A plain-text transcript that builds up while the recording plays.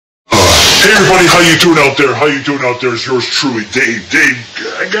Hey everybody, how you doing out there? How you doing out there? It's yours truly, Dave.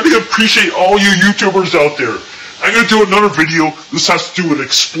 I gotta appreciate all you YouTubers out there. I'm gonna do another video. This has to do with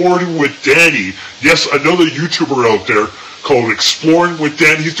Exploring with Danny. Yes, another YouTuber out there called Exploring with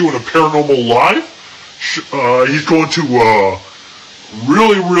Danny. He's doing a paranormal live. He's going to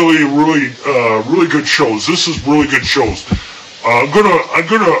really good shows. This is really good shows. I'm gonna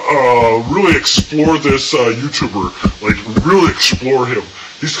really explore this YouTuber, like really explore him.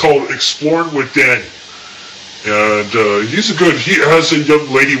 He's called Exploring with Danny, and he has a young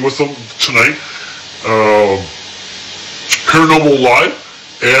lady with him tonight, paranormal live,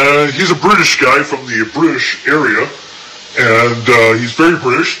 and he's a British guy from the British area, and he's very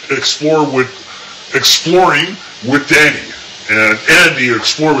British. Exploring with Danny, and Andy,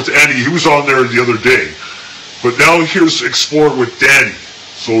 Explore with Andy, he was on there the other day. But now here's Explore with Danny.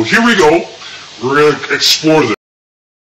 So here we go. We're going to explore this.